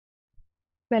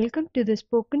Welcome to the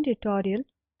spoken tutorial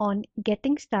on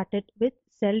getting started with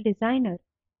CellDesigner.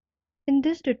 In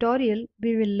this tutorial,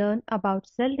 we will learn about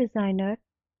CellDesigner,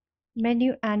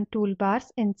 menu and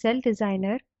toolbars in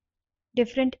CellDesigner,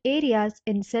 different areas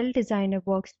in CellDesigner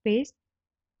workspace,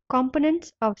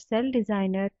 components of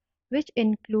CellDesigner, which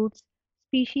includes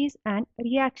species and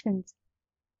reactions.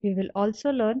 We will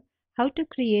also learn how to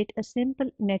create a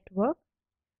simple network,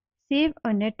 save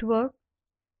a network,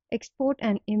 export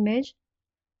an image,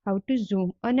 how to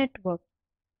zoom a network.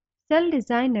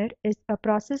 CellDesigner is a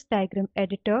process diagram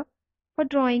editor for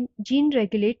drawing gene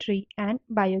regulatory and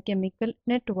biochemical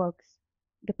networks.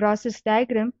 The process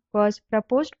diagram was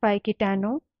proposed by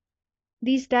Kitano.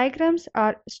 These diagrams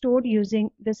are stored using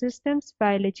the system's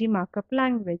biology markup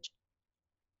language.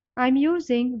 I'm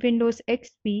using Windows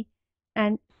XP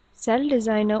and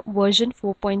CellDesigner version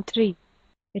 4.3.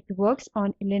 It works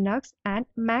on Linux and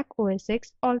Mac OS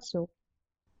X also.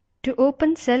 To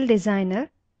open CellDesigner,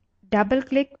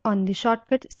 double-click on the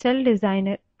shortcut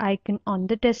CellDesigner icon on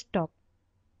the desktop.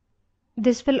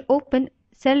 This will open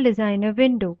CellDesigner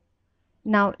window.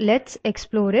 Now let's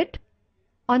explore it.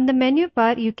 On the menu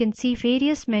bar you can see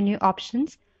various menu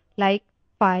options like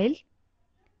File,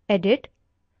 Edit,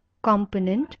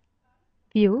 Component,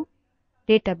 View,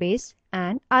 Database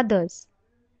and others.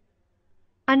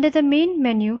 Under the main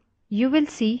menu you will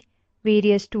see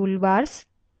various toolbars.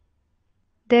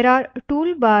 There are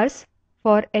toolbars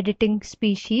for editing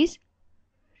species,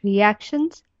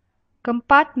 reactions,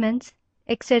 compartments,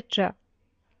 etc.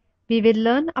 We will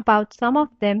learn about some of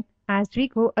them as we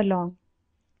go along.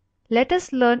 Let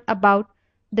us learn about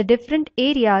the different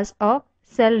areas of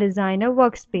CellDesigner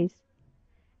workspace.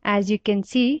 As you can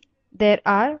see, there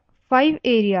are 5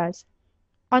 areas.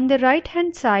 On the right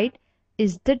hand side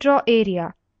is the draw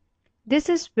area. This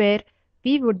is where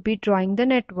we would be drawing the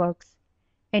networks.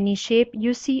 Any shape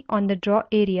you see on the draw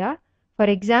area, for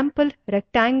example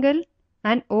rectangle,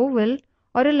 an oval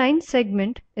or a line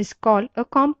segment, is called a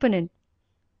component.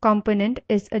 Component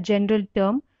is a general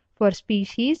term for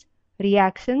species,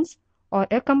 reactions or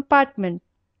a compartment.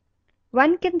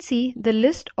 One can see the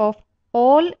list of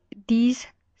all these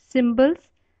symbols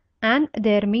and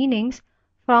their meanings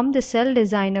from the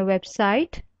CellDesigner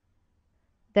website,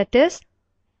 that is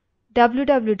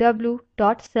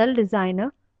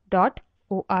www.celldesigner.org.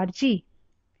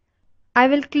 I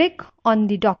will click on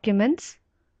the documents.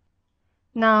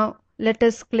 Now let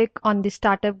us click on the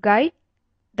startup guide.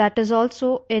 That is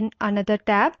also in another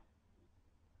tab.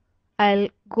 I'll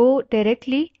go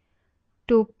directly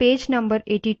to page number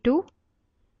 82.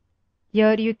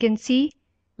 Here you can see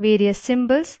various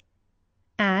symbols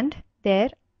and their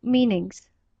meanings.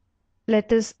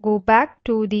 Let us go back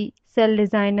to the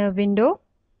CellDesigner window.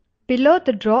 Below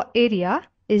the draw area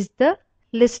is the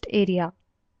list area.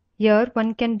 Here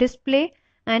one can display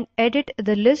and edit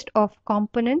the list of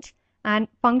components and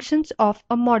functions of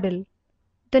a model.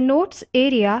 The notes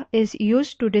area is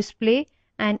used to display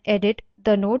and edit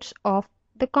the notes of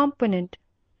the component.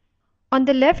 On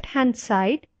the left hand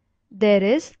side there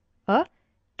is a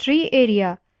tree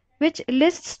area which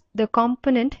lists the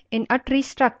component in a tree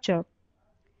structure.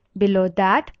 Below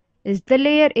that is the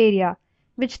layer area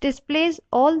which displays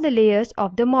all the layers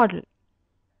of the model.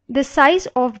 The size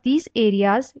of these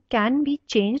areas can be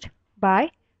changed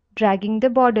by dragging the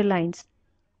border lines.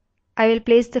 I will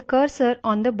place the cursor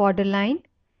on the border line.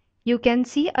 You can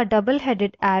see a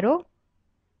double-headed arrow.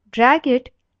 Drag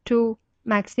it to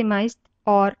maximize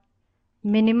or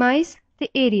minimize the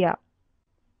area.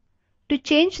 To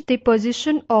change the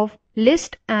position of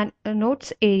list and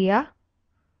notes area,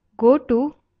 go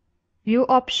to View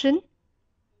option,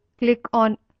 click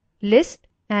on List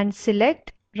and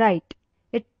select Right.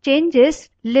 It changes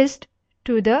list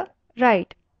to the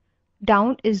right.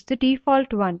 Down is the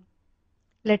default one.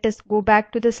 Let us go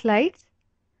back to the slides.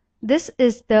 This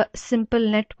is the simple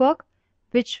network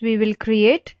which we will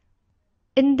create.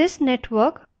 In this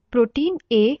network, protein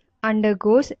A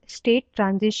undergoes state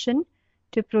transition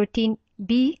to protein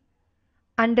B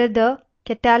under the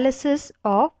catalysis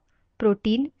of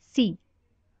protein C.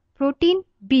 Protein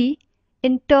B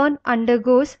in turn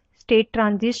undergoes state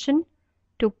transition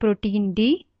to protein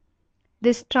D.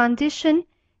 This transition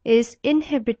is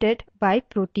inhibited by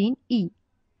protein E.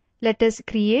 Let us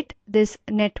create this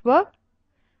network.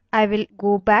 I will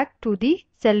go back to the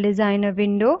CellDesigner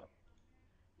window.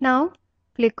 Now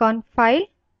click on File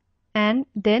and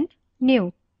then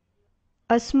New.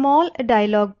 A small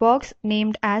dialog box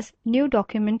named as New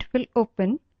Document will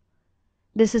open.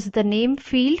 This is the name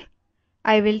field.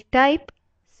 I will type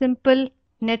Simple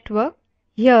Network.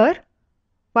 Here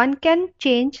one can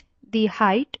change the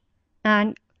height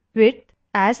and width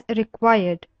as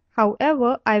required.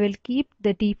 However, I will keep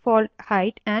the default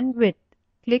height and width.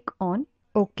 Click on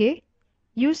OK.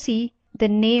 You see the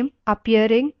name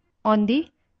appearing on the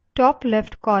top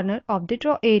left corner of the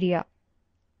draw area.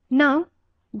 Now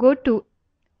go to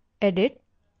Edit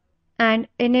and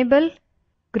enable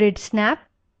Grid Snap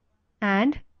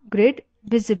and Grid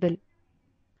Visible.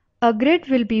 A grid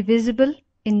will be visible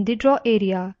in the draw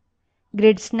area.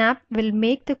 Grid Snap will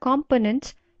make the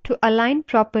components to align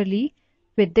properly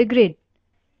with the grid.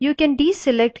 You can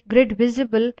deselect Grid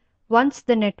Visible once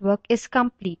the network is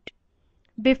complete.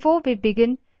 Before we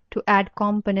begin to add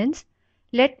components,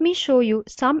 let me show you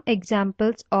some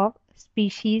examples of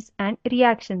species and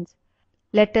reactions.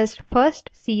 Let us first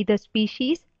see the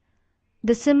species.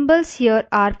 The symbols here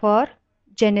are for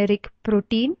generic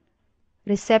protein,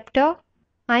 receptor,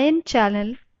 ion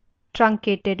channel,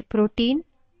 truncated protein,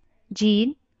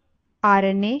 gene,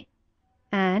 RNA,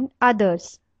 and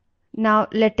others. Now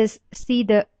let us see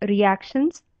the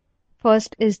reactions.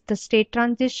 First is the state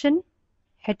transition,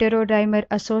 heterodimer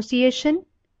association,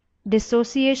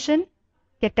 dissociation,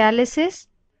 catalysis,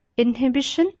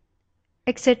 inhibition,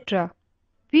 etc.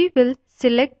 We will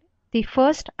select the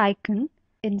first icon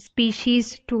in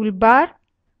Species toolbar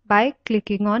by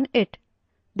clicking on it.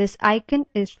 This icon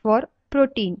is for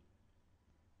protein.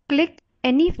 Click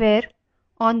anywhere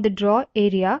on the draw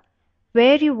area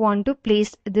where you want to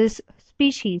place this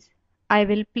species. I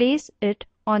will place it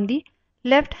on the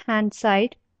left hand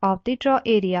side of the draw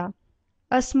area.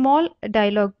 A small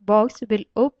dialog box will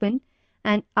open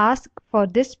and ask for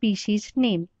the species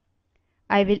name.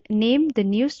 I will name the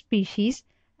new species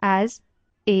as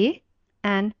A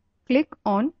and click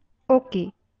on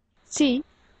OK. See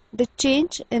the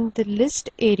change in the list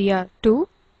area too.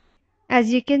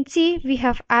 As you can see, we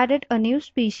have added a new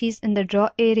species in the draw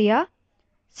area.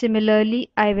 Similarly,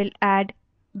 I will add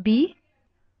B.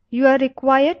 You are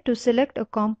required to select a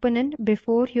component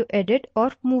before you edit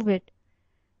or move it.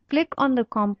 Click on the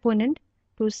component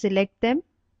to select them.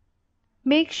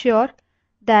 Make sure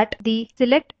that the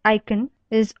select icon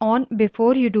is on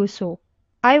before you do so.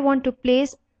 I want to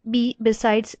place B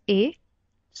besides A,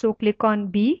 so click on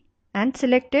B and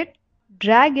select it,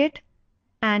 drag it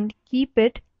and keep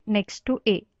it next to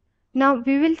A. Now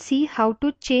we will see how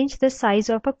to change the size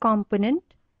of a component.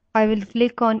 I will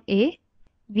click on A.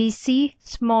 We see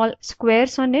small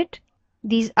squares on it.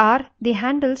 These are the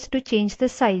handles to change the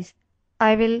size.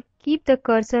 I will keep the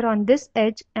cursor on this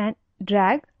edge and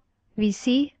drag. We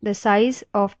see the size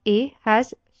of A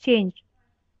has changed.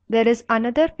 There is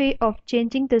another way of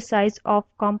changing the size of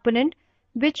component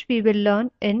which we will learn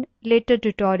in later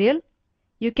tutorial.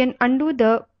 You can undo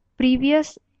the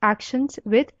previous actions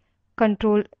with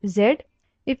Ctrl Z.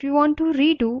 If you want to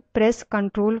redo, press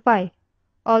Ctrl Y.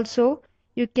 Also,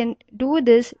 you can do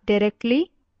this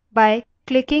directly by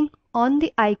clicking on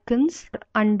the icons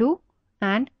undo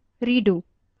and redo.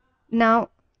 Now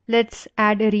let's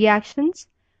add reactions.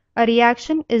 A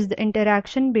reaction is the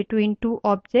interaction between two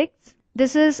objects.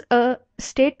 This is a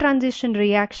state transition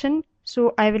reaction,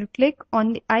 so I will click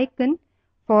on the icon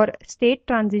for state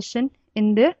transition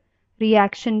in the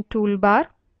reaction toolbar.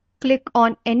 Click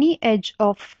on any edge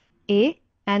of A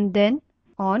and then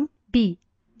on B.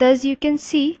 Thus you can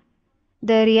see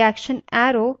the reaction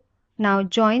arrow now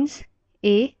joins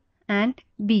A and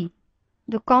B.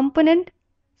 The component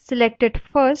selected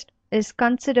first is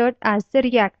considered as the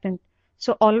reactant.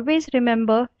 So always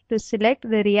remember to select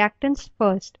the reactants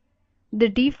first. The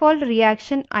default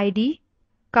reaction ID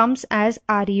comes as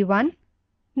RE1.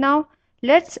 Now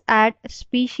let's add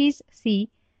species C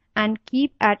and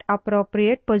keep at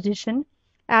appropriate position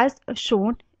as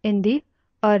shown in the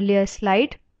earlier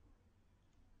slide.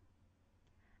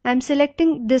 I am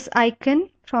selecting this icon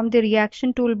from the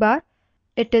reaction toolbar.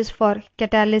 It is for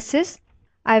catalysis.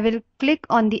 I will click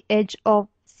on the edge of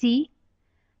C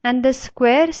and the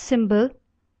square symbol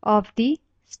of the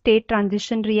state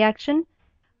transition reaction.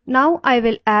 Now I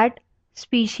will add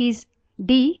species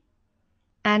D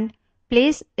and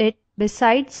place it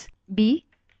besides B.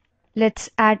 Let's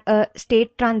add a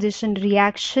state transition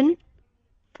reaction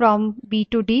from B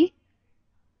to D.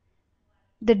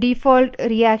 The default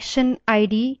reaction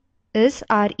ID is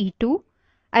RE2.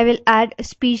 I will add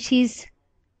species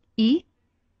E.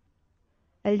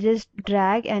 I'll just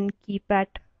drag and keep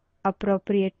at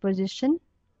appropriate position.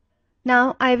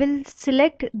 Now I will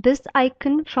select this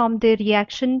icon from the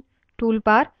reaction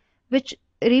toolbar which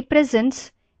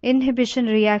represents inhibition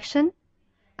reaction.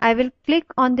 I will click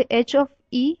on the edge of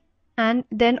E and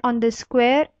then on the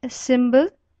square symbol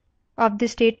of the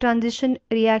state transition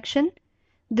reaction.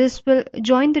 This will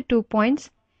join the 2 points.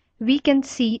 We can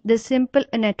see the simple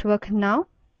network now.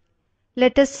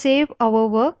 Let us save our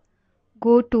work.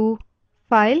 go to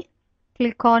File,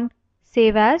 click on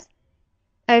Save As.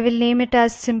 I will name it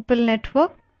as Simple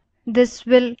Network. This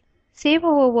will save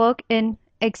our work in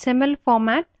XML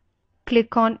format.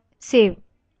 Click on Save.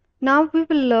 Now we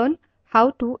will learn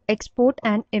how to export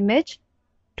an image.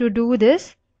 To do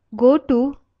this, go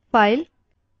to File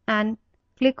and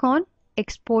click on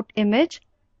Export Image.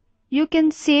 You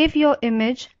can save your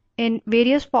image in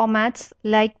various formats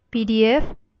like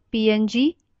PDF,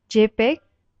 PNG, JPEG,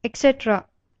 etc.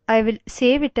 I will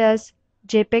save it as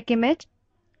JPEG image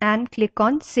and click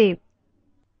on Save.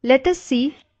 Let us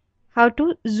see how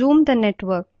to zoom the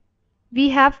network. We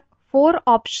have four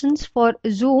options for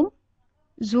zoom: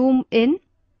 zoom in,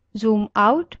 zoom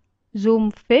out,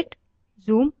 zoom fit,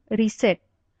 zoom reset.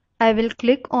 I will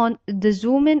click on the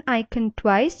zoom in icon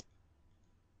twice.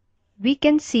 We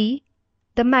can see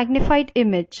the magnified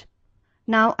image.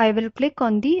 Now I will click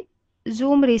on the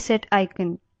zoom reset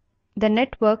icon. The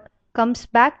network comes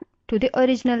back to the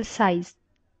original size.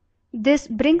 This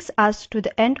brings us to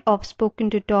the end of spoken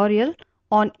tutorial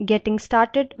on getting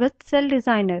started with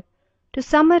CellDesigner. To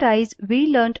summarize, we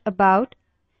learned about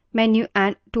menu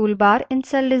and toolbar in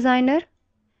CellDesigner,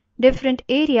 different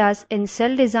areas in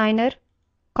CellDesigner,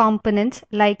 components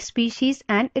like species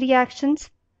and reactions.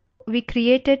 We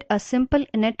created a simple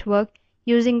network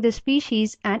using the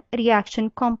species and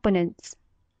reaction components.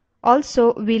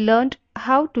 Also, we learned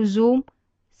how to zoom,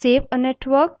 save a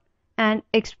network, and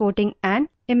exporting an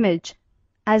image.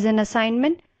 As an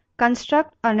assignment,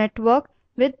 construct a network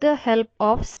with the help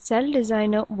of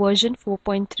CellDesigner version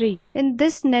 4.3. In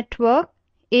this network,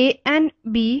 A and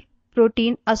B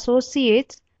protein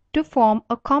associates to form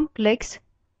a complex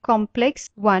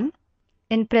 1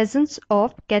 in presence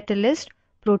of catalyst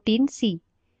protein C.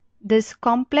 This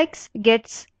complex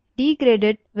gets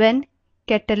degraded when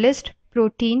catalyst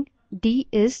protein D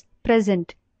is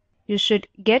present. You should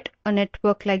get a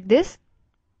network like this.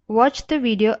 Watch the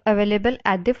video available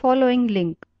at the following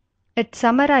link. It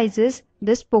summarizes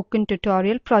the spoken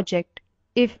tutorial project.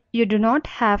 If you do not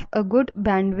have a good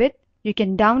bandwidth, you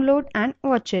can download and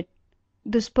watch it.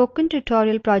 The Spoken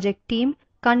Tutorial project team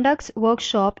conducts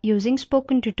workshops using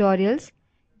spoken tutorials,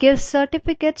 gives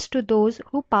certificates to those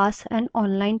who pass an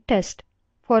online test.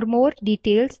 For more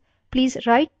details, please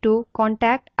write to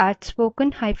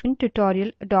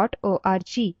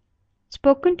contact@spoken-tutorial.org.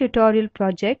 Spoken Tutorial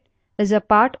project is a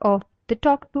part of the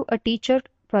Talk to a Teacher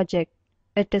project.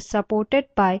 It is supported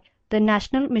by the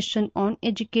National Mission on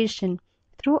Education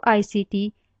through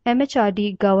ICT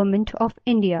MHRD Government of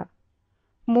India.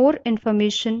 More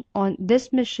information on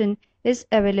this mission is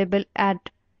available at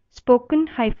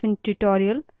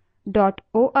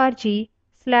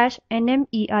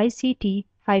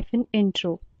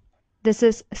spoken-tutorial.org/nmeict-intro. This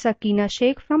is Sakina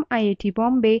Sheikh from IIT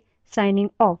Bombay signing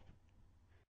off.